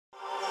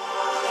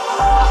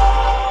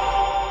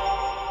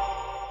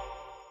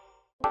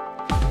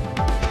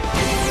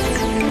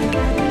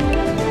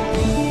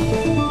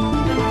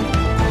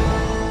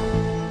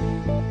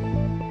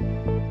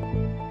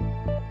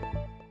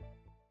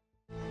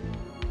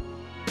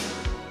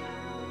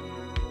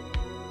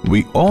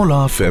We all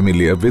are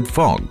familiar with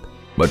fog,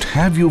 but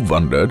have you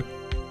wondered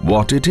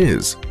what it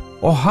is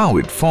or how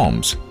it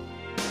forms?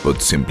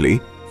 Put simply,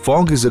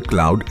 fog is a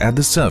cloud at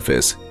the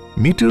surface.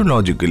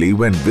 Meteorologically,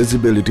 when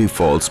visibility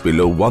falls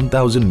below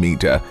 1000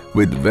 meter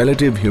with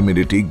relative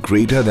humidity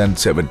greater than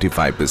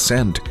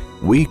 75%,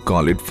 we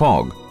call it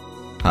fog.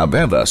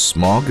 However,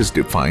 smog is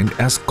defined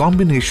as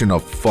combination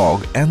of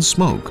fog and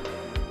smoke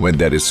when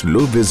there is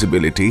low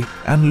visibility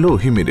and low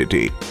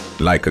humidity.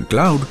 Like a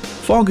cloud,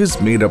 fog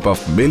is made up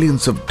of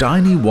millions of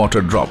tiny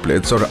water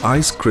droplets or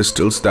ice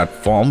crystals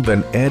that form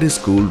when air is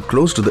cooled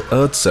close to the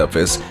Earth's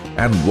surface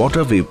and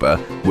water vapor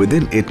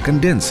within it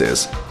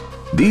condenses.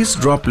 These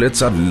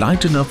droplets are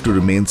light enough to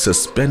remain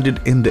suspended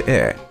in the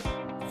air.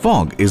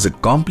 Fog is a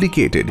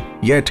complicated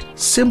yet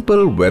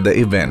simple weather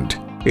event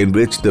in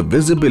which the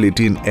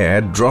visibility in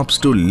air drops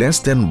to less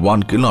than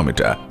 1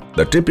 kilometer.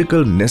 The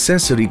typical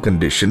necessary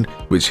condition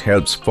which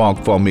helps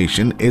fog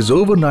formation is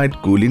overnight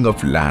cooling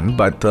of land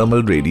by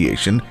thermal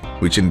radiation,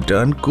 which in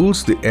turn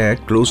cools the air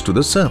close to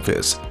the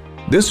surface.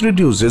 This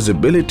reduces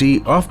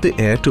ability of the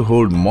air to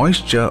hold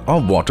moisture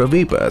or water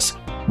vapors,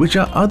 which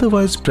are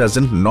otherwise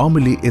present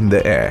normally in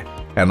the air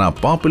and are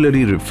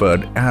popularly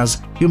referred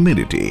as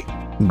humidity.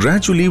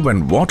 Gradually,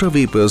 when water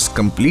vapors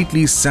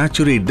completely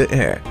saturate the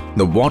air,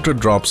 the water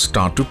drops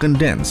start to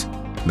condense.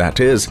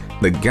 That is,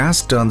 the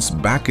gas turns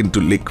back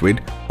into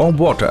liquid or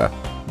water.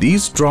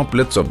 These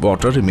droplets of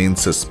water remain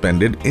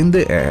suspended in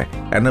the air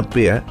and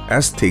appear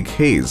as thick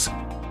haze,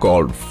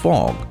 called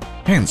fog.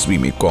 Hence, we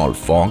may call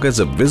fog as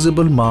a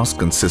visible mass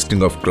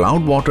consisting of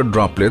cloud water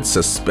droplets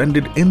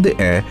suspended in the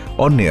air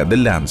or near the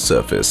land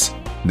surface.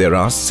 There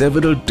are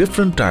several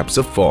different types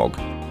of fog,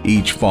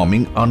 each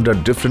forming under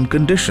different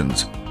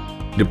conditions.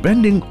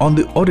 Depending on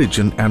the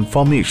origin and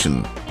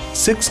formation,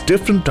 6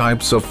 different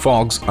types of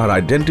fogs are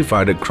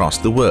identified across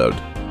the world.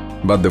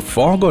 But the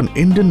fog on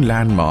Indian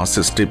landmass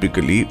is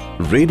typically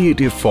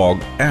radiative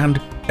fog and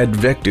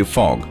advective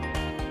fog.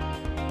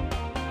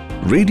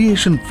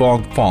 Radiation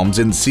fog forms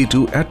in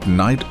situ at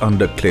night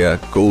under clear,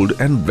 cold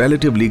and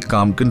relatively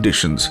calm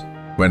conditions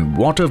when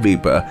water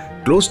vapor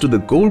close to the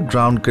cold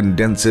ground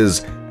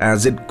condenses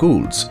as it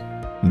cools.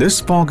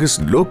 This fog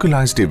is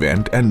localized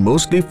event and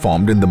mostly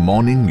formed in the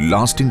morning,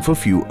 lasting for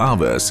few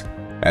hours.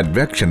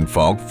 Advection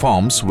fog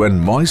forms when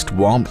moist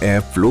warm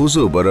air flows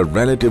over a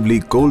relatively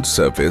cold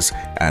surface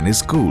and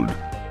is cooled.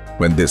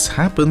 When this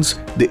happens,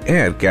 the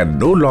air can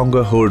no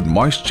longer hold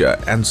moisture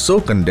and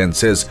so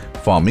condenses,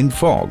 forming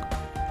fog.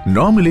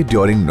 Normally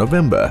during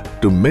November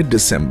to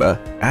mid-December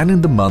and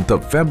in the month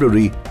of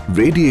February,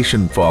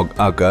 radiation fog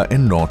occur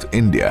in North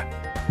India.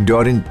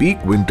 During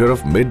peak winter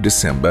of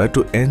mid-December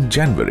to end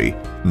January,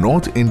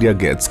 North India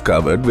gets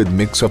covered with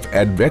mix of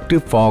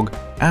advective fog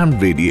and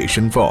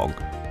radiation fog.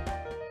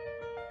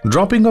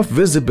 Dropping of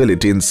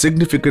visibility in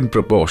significant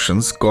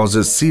proportions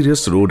causes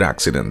serious road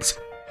accidents,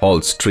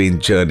 halts train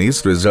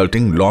journeys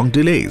resulting long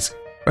delays,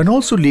 and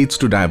also leads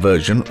to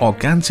diversion or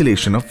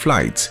cancellation of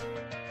flights.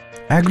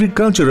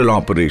 Agricultural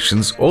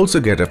operations also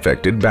get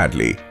affected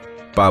badly.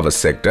 Power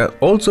sector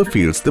also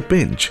feels the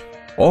pinch.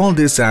 All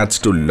this adds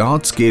to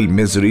large-scale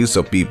miseries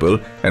of people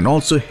and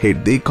also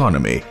hit the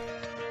economy.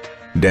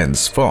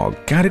 Dense fog,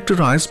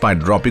 characterized by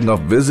dropping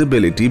of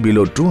visibility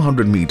below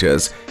 200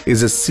 meters,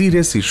 is a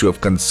serious issue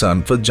of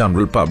concern for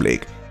general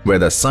public,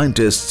 whether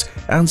scientists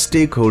and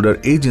stakeholder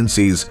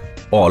agencies,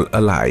 all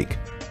alike.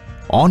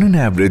 On an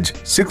average,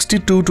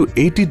 62 to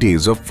 80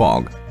 days of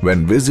fog,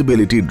 when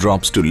visibility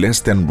drops to less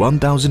than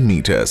 1000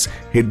 meters,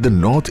 hit the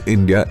North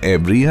India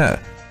every year,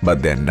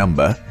 but their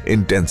number,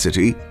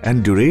 intensity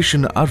and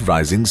duration are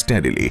rising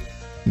steadily,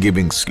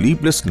 giving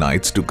sleepless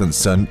nights to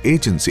concerned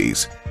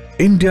agencies.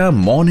 India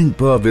morning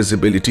poor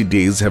visibility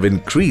days have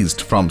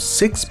increased from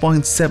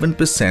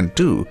 6.7%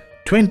 to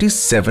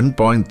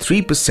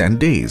 27.3%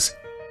 days.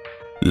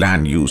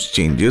 Land use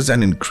changes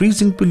and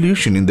increasing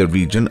pollution in the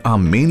region are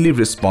mainly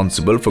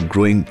responsible for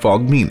growing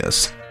fog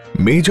menace.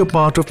 Major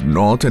part of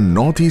North and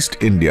Northeast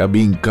India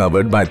being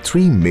covered by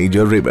 3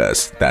 major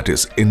rivers, that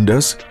is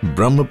Indus,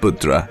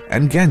 Brahmaputra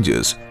and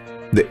Ganges.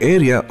 The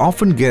area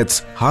often gets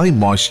high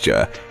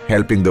moisture,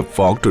 helping the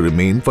fog to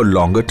remain for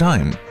longer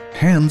time.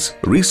 Hence,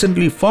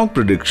 recently fog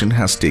prediction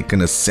has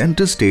taken a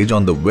center stage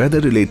on the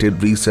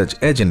weather-related research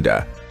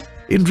agenda.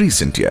 In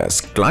recent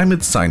years,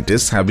 climate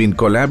scientists have been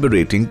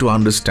collaborating to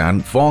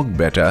understand fog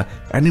better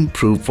and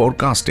improve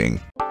forecasting.